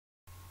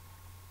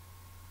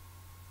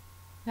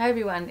Hi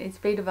everyone, it's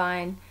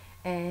BDevine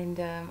and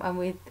I'm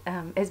with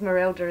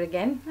Esmeralda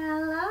again.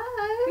 Hello.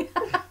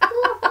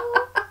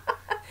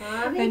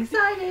 I'm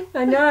excited.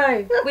 I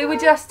know. We were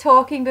just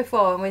talking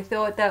before and we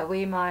thought that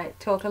we might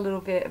talk a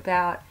little bit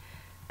about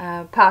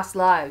past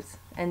lives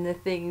and the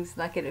things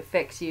like it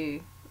affects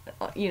you,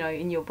 you know,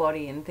 in your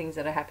body and things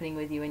that are happening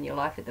with you in your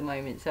life at the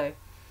moment. So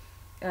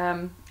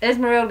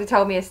Esmeralda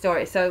told me a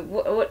story. So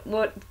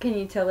what can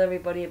you tell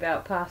everybody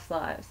about past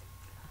lives?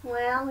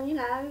 Well, you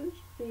know,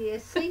 you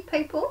see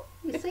people,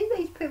 you see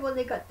these people,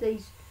 they got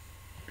these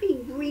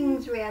big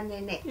rings around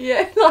their neck.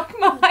 Yeah, like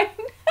mine.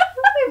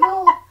 We've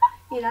all,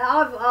 you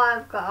know,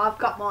 I've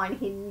got mine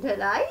hidden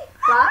today,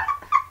 but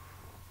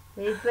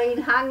they've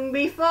been hung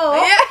before.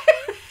 Yeah.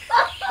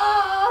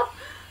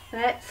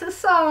 That's a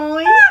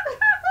sign.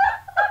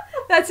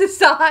 That's a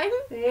sign?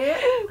 Yeah.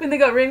 When they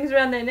got rings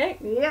around their neck?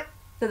 Yep.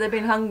 So they've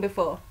been hung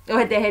before? Or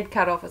had their head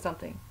cut off or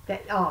something?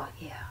 Oh,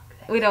 yeah.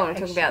 We don't want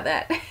to talk about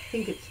that. I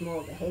think it's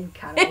more the head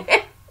cut off.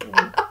 Yeah.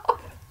 I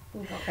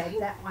think I've had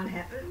that one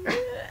happen.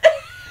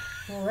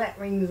 Well, that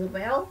rings a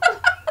bell.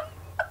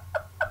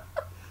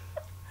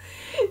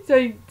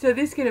 So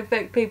this can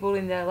affect people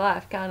in their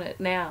life, can't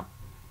it, now?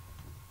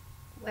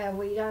 Well,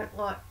 we don't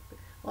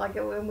like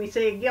it when we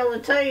see a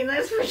guillotine,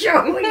 that's for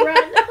sure. We run.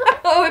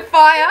 Oh, with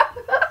fire?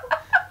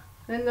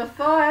 And the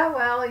fire,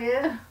 well,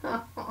 yeah.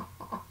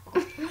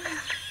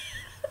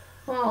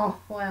 Oh,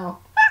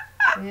 well.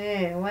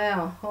 Yeah,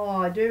 well.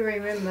 Oh, I do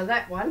remember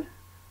that one.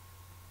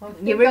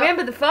 You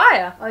remember the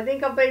fire? I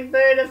think I've been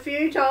burned a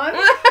few times.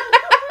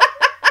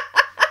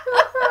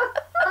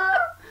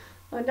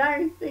 I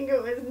don't think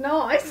it was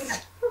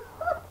nice.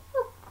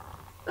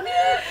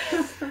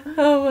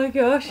 Oh my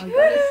gosh. I've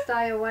got to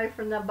stay away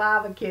from the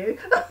barbecue.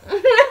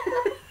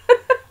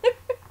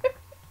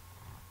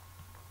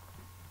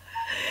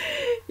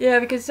 Yeah,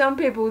 because some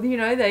people, you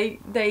know,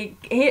 they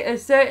hit a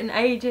certain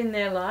age in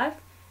their life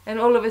and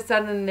all of a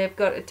sudden they've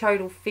got a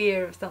total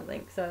fear of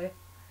something. So,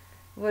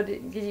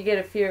 did you get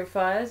a fear of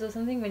fires or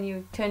something when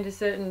you turned a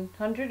certain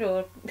 100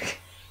 or?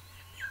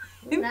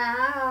 No,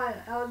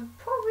 I was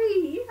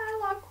probably, you know,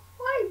 like,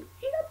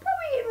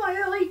 probably in my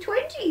early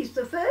 20s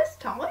the first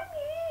time,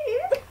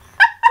 yeah.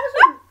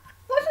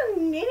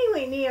 wasn't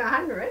anywhere near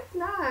 100,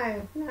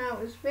 no, it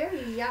was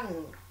very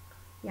young,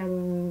 I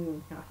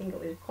think it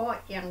was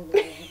quite young.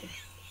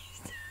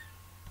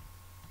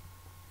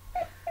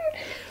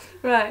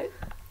 Right.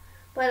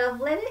 But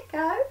I've let it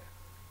go.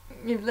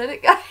 You've let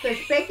it go. But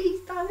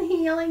Becky's done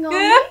healing on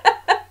me.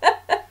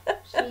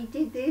 She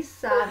did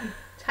this,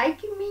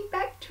 taking me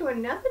back to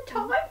another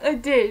time. I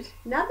did.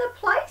 Another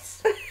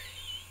place.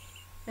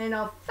 And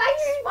I've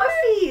faced my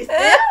fears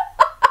now.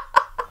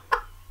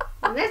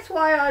 And that's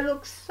why I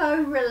look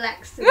so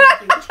relaxed and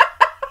happy.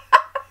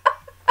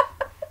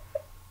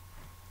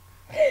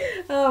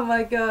 Oh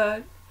my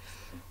god.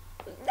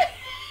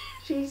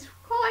 She's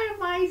quite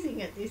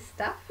amazing at this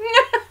stuff.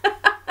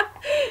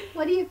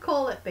 What do you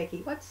call it,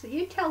 Becky?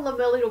 You tell them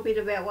a little bit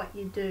about what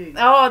you do.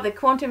 Oh, the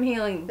quantum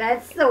healing.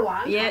 That's the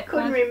one. Yeah, I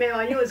couldn't remember.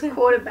 I knew it was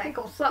quarterback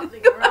or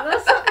something or other.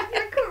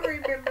 I couldn't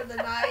remember the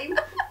name.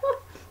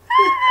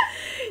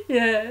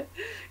 Yeah,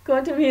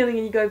 quantum healing,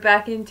 and you go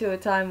back into a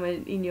time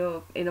when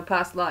in a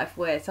past life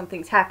where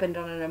something's happened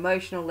on an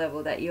emotional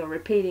level that you're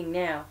repeating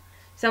now.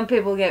 Some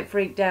people get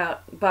freaked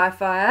out by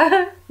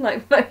fire,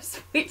 like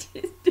most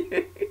witches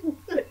do.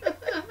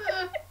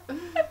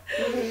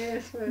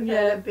 Yes, we've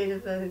had a bit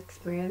of an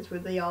experience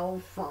with the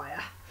old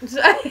fire.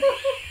 So,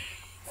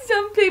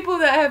 some people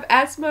that have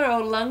asthma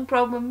or lung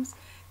problems,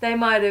 they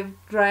might have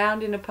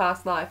drowned in a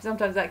past life.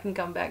 Sometimes that can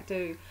come back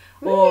too.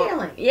 Or,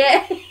 Really?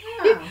 Yeah.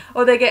 Oh.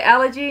 Or they get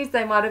allergies.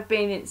 They might have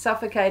been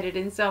suffocated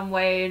in some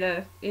way in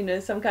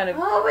a some kind of.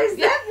 Oh, is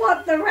that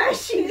what the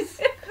rash is?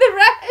 The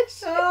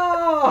rash.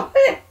 Oh.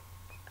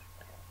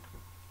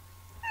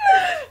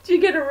 Do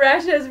you get a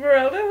rash,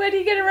 Esmeralda? Where do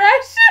you get a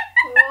rash?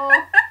 Oh,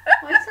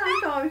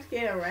 I sometimes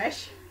get a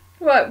rash.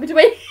 What, between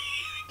your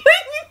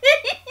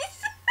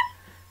knees?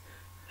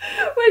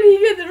 Where do you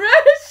get the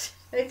rash?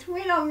 It's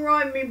when I'm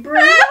riding my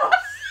broom off.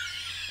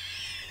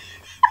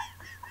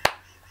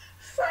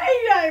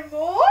 Say no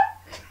more.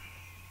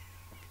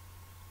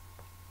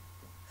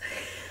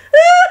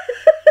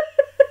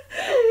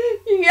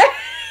 You get...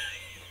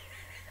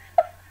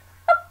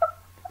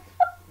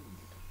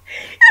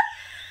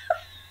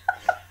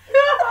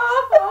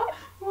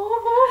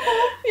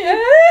 Yeah.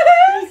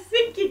 I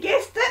think you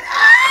guessed it.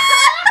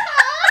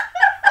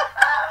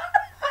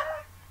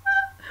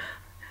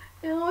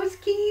 Now, is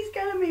Kitty's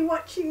going to be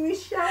watching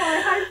this show?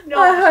 I hope not.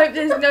 I hope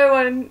there's no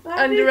one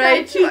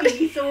underage.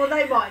 Kitties, or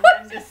they might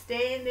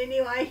understand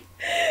anyway.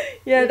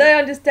 Yeah, they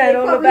understand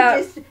all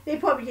about... They're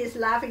probably just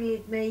laughing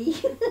at me.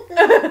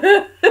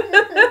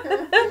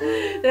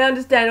 They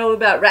understand all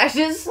about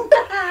rashes.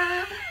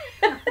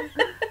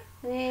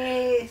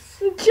 Yes.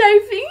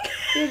 Chafing.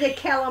 Bit of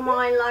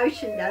calamine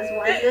lotion does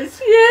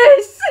wonders.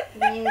 Yes.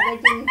 Yeah, they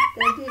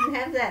didn't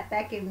have that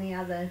back in the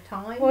other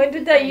time. When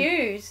did they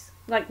use?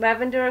 Like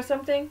lavender or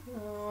something?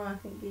 Oh, I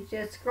think you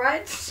just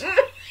scratched.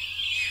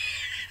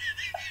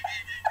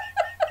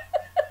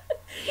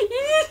 You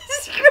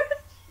just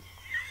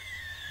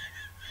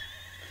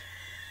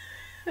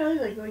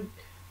a good,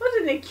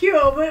 wasn't a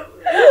cure, but it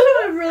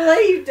sort of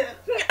relieved it.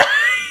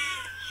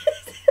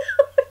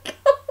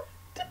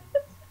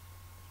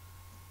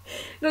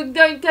 Look,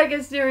 don't take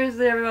us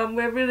seriously, everyone.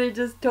 We're really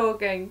just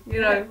talking, you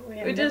know.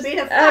 We're just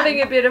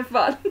having a bit of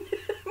fun.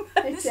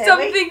 Some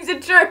things are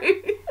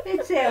true.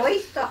 It's our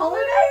Easter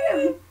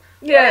holiday.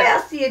 Yeah.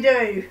 What else do you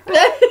do?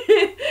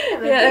 Have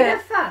a bit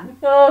of fun.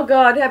 Oh,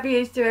 God. Happy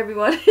Easter,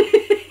 everyone.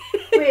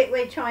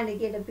 We're trying to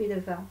get a bit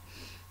of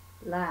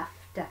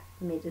laughter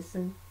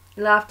medicine.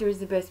 Laughter is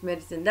the best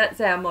medicine.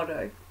 That's our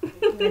motto.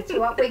 That's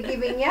what we're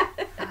giving you.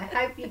 I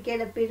hope you get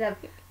a bit of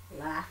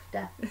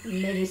laughter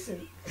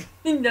medicine.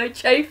 No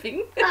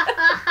chafing.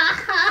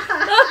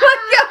 Oh my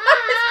God!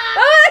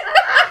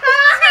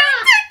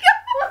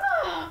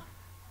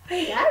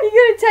 You're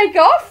going to take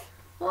off?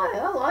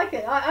 I like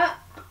it.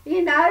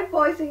 You know,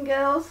 boys and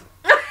girls.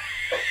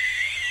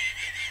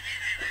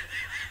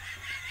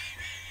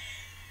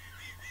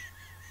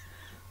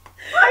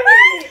 I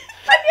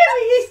never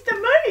used to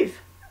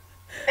move.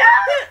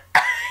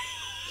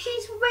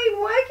 She's been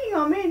working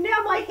on me and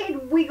now my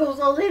head wiggles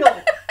a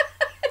little.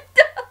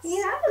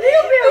 You know, a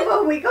little bit of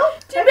a wiggle.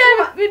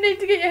 You need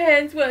to get your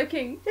hands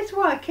working. That's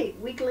why I keep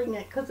wiggling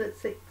it, because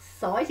it's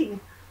exciting.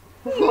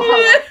 I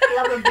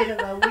love a bit of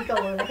a wiggle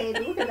of the head.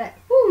 Look at that.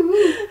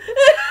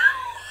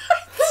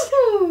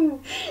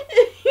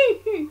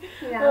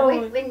 You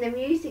know, when the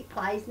music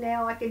plays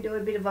now, I can do a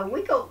bit of a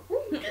wiggle.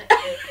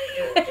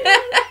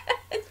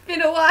 It's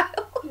been a while.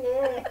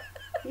 Yeah.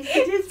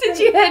 Did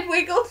your head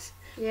wiggles?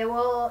 Yeah,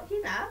 well,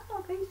 you know,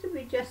 I used to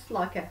be just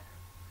like a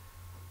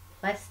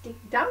plastic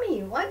dummy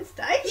in one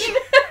stage.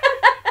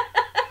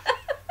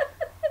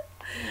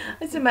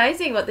 It's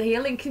amazing what the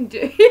healing can do.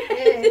 Yeah.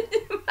 It's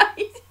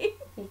amazing.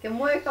 You can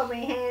work on my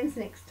hands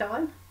next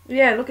time.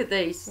 Yeah, look at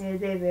these. Yeah,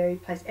 they're very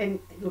plastic. And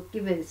look,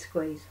 give it a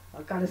squeeze.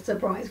 I've got a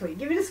surprise for you.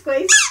 Give it a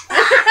squeeze.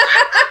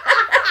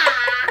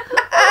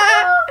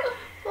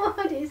 Oh,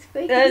 they're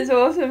squeaky. That is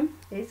awesome.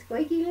 They're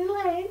squeaky little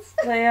hands.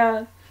 They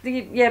are.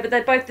 Yeah, but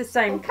they're both the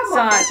same come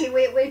on, size. Becky,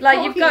 we're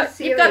like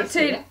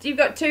talking you've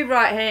got two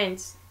right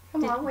hands.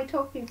 Come on, we're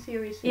talking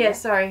seriously. Yeah,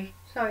 sorry.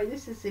 Sorry,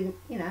 this is this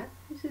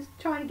is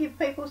trying to give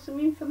people some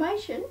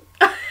information.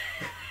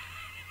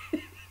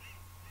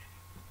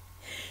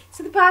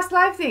 So the past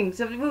life things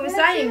we were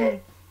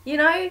saying, you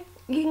know,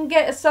 you can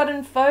get a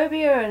sudden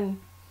phobia and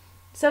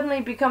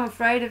suddenly become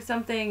afraid of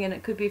something, and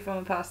it could be from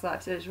a past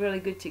life. So it's really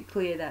good to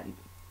clear that,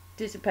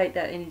 dissipate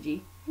that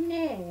energy.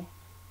 Yeah.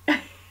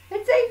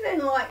 It's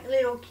even like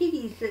little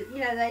kiddies that, you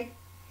know,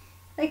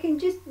 they can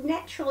just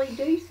naturally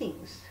do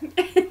things.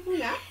 You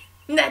know.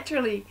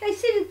 Naturally. They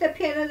sit at the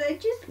piano, they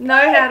just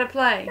know how to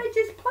play. They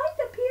just play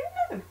the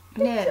piano.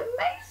 Yeah.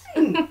 It's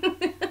amazing.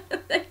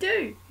 They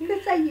do.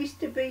 Because they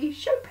used to be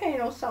Chopin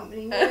or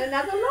something in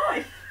another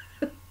life.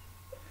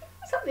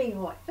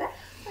 Something like that.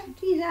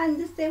 Do you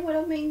understand what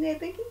I mean there,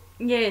 Becky?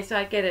 Yes,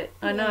 I get it.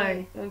 I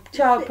know.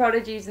 Child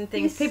prodigies and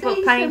things. People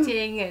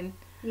painting and...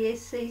 You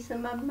see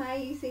some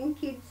amazing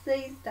kids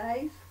these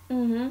days.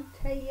 Mm-hmm.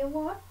 Tell you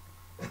what.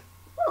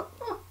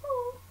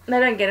 They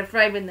don't get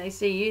afraid when they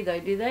see you,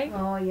 though, do they?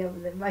 Oh, yeah,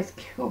 well,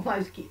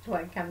 most kids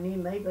won't come near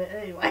me, but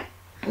anyway.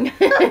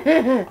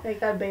 They've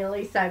got to be at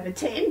least over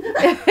 10. I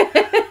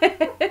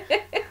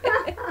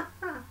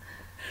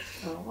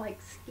like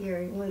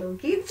scaring little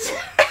kids.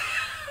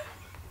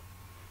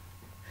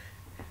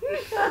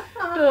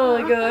 Oh,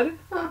 my God.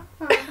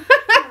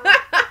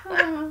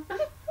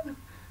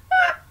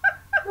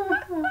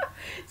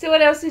 So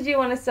what else did you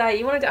want to say?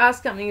 You wanted to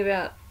ask something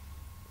about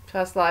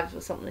past lives or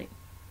something.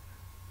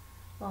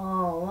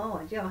 Oh,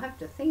 I'll have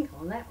to think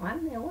on that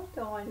one. Now, what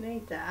do I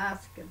need to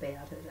ask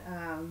about it?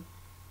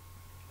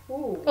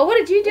 Well, what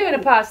did you do in a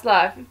past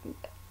life?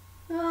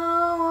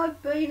 Oh,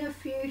 I've been a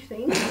few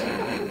things.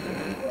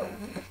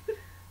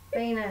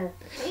 been a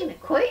queen.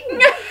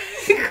 Queen?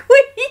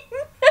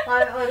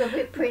 I was a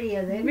bit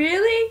prettier then.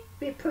 Really? A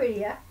bit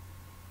prettier.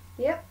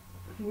 Yep.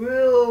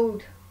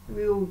 Ruled.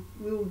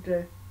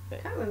 I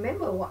can't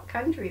remember what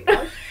country it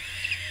was.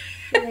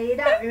 You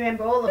don't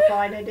remember all the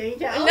finer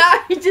details.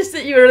 No, just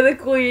that you were the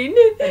queen.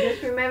 I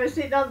just remember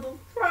sitting on the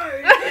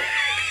throne.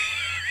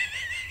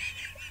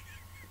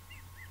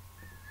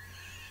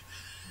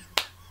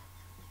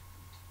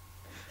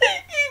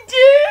 You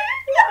do?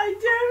 I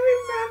do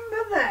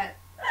remember that.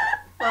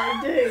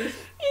 I do.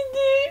 You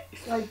do?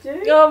 I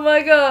do. Oh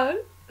my God.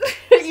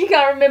 You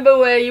can't remember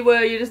where you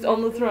were, you're just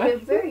on the throne. It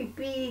was a very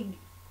big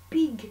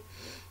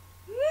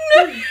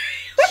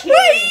Why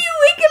are you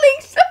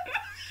wiggling so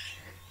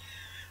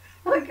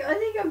much? I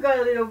think I've got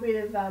a little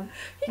bit of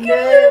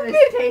nervous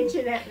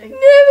tension happening.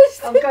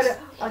 Nervous.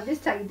 I'll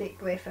just take a deep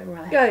breath and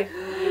relax. Go.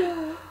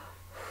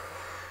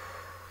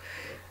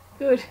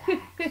 Good.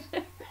 Relax.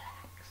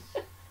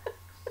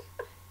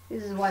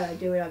 This is what I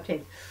do when I'm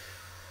tense.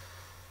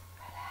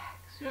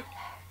 Relax.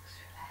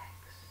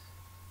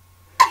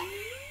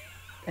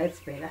 That's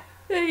better.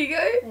 There you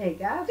go. There you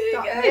go. There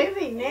Stop you go.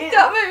 moving now.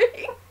 Stop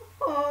moving.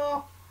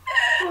 Oh.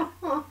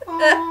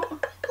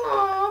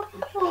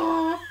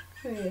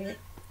 Yeah.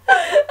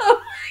 Oh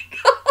my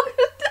God.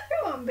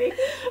 Come on, baby.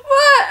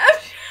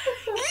 What?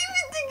 Keep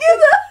it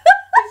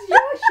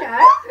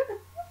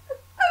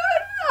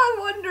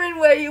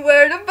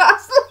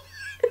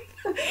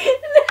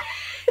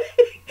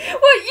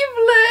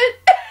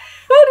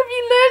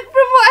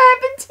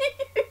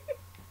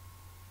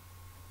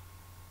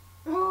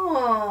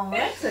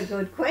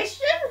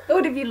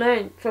you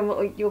learned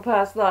from your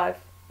past life?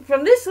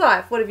 From this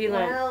life, what have you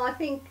learned? Well, I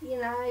think, you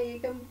know, you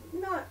can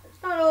not.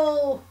 It's not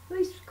all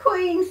this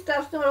queen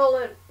stuff's not all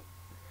that.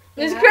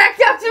 It's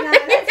cracked up to No, me.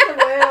 that's the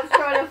word I was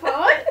trying to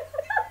find.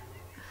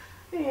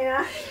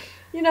 Yeah.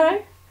 You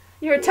know,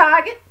 you're a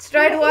target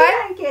straight away. You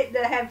don't get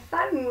to have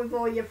fun with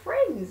all your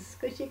friends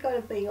because you've got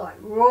to be like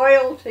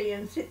royalty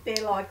and sit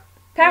there like.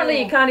 Apparently,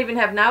 yeah. you can't even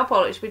have nail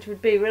polish, which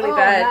would be really Oh,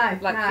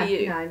 bad, no, like no, for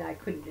you. No,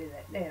 couldn't do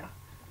that now.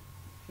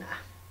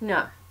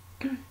 No.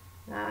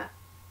 No.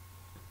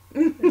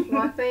 It's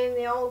like being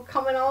the old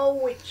common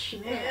old witch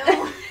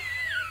now.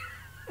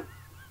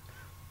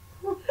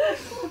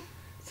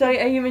 So,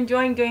 are you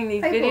enjoying doing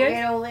these People videos?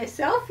 get all their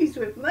selfies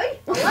with me.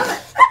 I love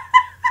it.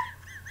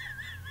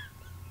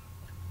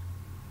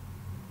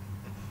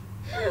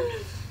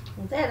 I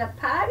was at a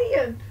party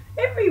and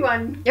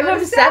everyone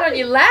Sat on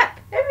your lap.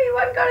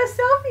 Everyone got a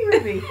selfie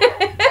with me.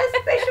 How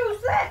special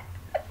is that?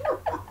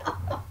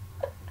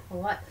 I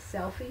like the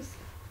selfies.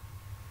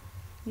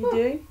 You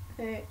do?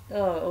 Yeah.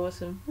 Oh,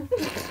 awesome.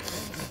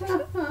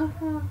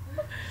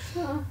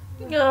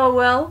 Oh,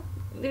 well,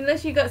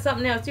 unless you got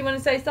something else. Do you want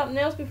to say something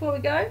else before we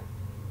go?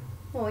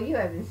 Well, you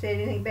haven't said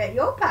anything about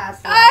your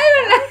past life. I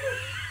don't know.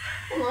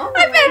 Come on,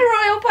 I've had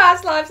royal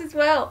past lives as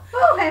well.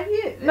 Oh, have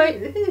you?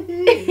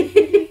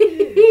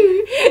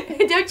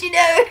 Don't you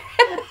know?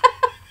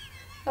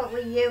 What were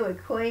you, a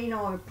queen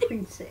or a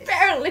princess?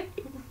 Apparently.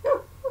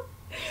 Apparently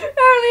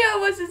I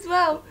was as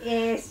well.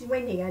 Yes,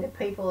 when you go to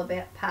people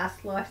about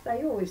past life,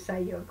 they always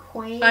say you're a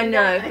queen. I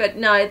know, don't they? but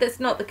no, that's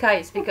not the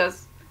case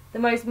because the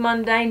most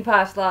mundane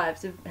past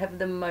lives have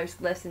the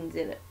most lessons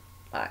in it.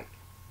 Like,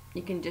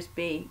 you can just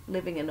be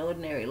living an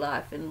ordinary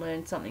life and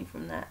learn something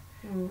from that.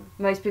 Mm.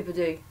 Most people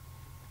do.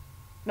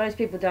 Most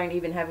people don't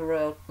even have a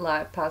royal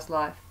past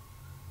life.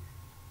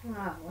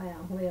 Oh,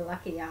 well, we're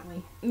lucky, aren't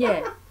we?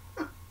 Yeah.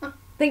 I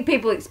think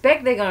people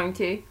expect they're going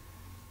to.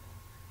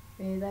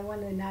 Yeah, they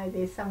want to know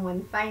there's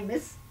someone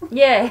famous.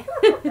 Yeah.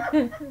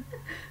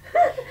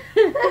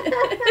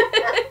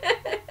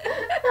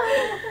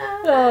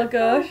 Oh,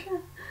 gosh.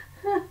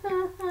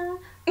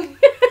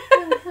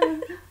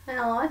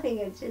 Well, I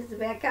think it's just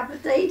about a cup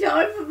of tea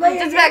time for me.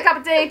 Just about a cup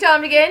of tea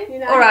time again. You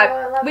know, All I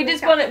right. love We a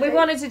just cup of we tea.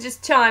 wanted to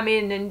just chime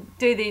in and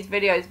do these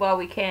videos while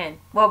we can,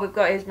 while we've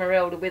got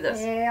Esmeralda with us.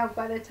 Yeah, I've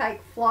got to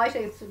take flight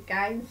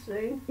again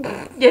soon.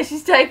 Yeah,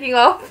 she's taking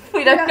off.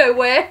 We don't Yeah. know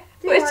where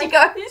Did she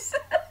goes.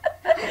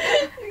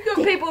 You've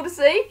got people to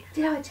see.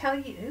 Did I tell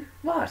you?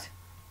 What?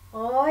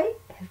 I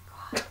have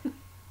got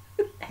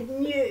a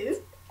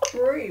new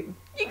broom.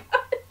 You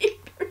got a new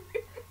broom.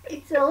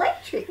 It's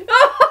electric.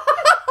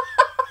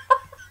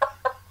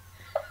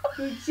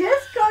 You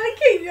just got to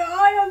keep your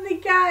eye on the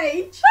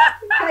gauge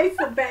in case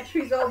the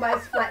battery's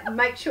almost flat and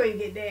make sure you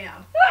get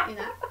down. You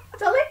know,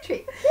 it's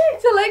electric. Yeah.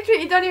 It's electric.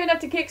 You don't even have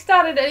to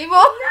kickstart it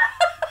anymore.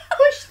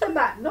 Push the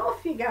button,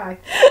 off you go.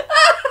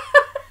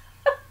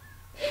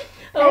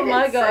 Oh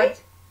my Padded God.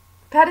 seat.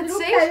 Padded Little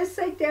seat? padded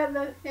seat down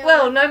the...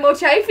 Well, no more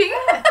chafing.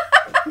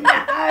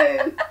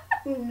 No.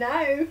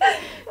 No.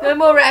 No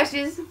more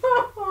rashes.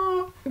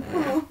 Oh,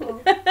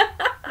 okay.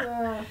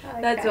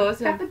 That's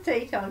awesome. Cup of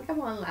tea time.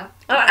 Come on, love.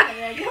 Oh.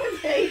 Cup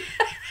of tea.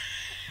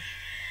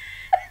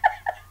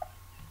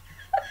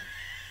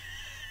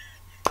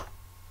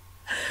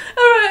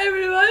 Alright,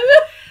 everyone.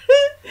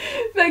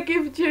 Thank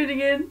you for tuning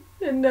in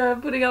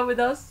and putting up with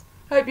us.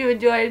 Hope you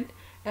enjoyed.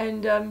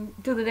 And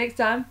till the next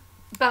time.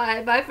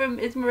 Bye. Bye from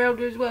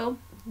Esmeralda as well.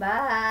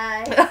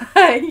 Bye.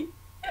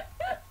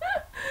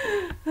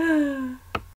 Bye.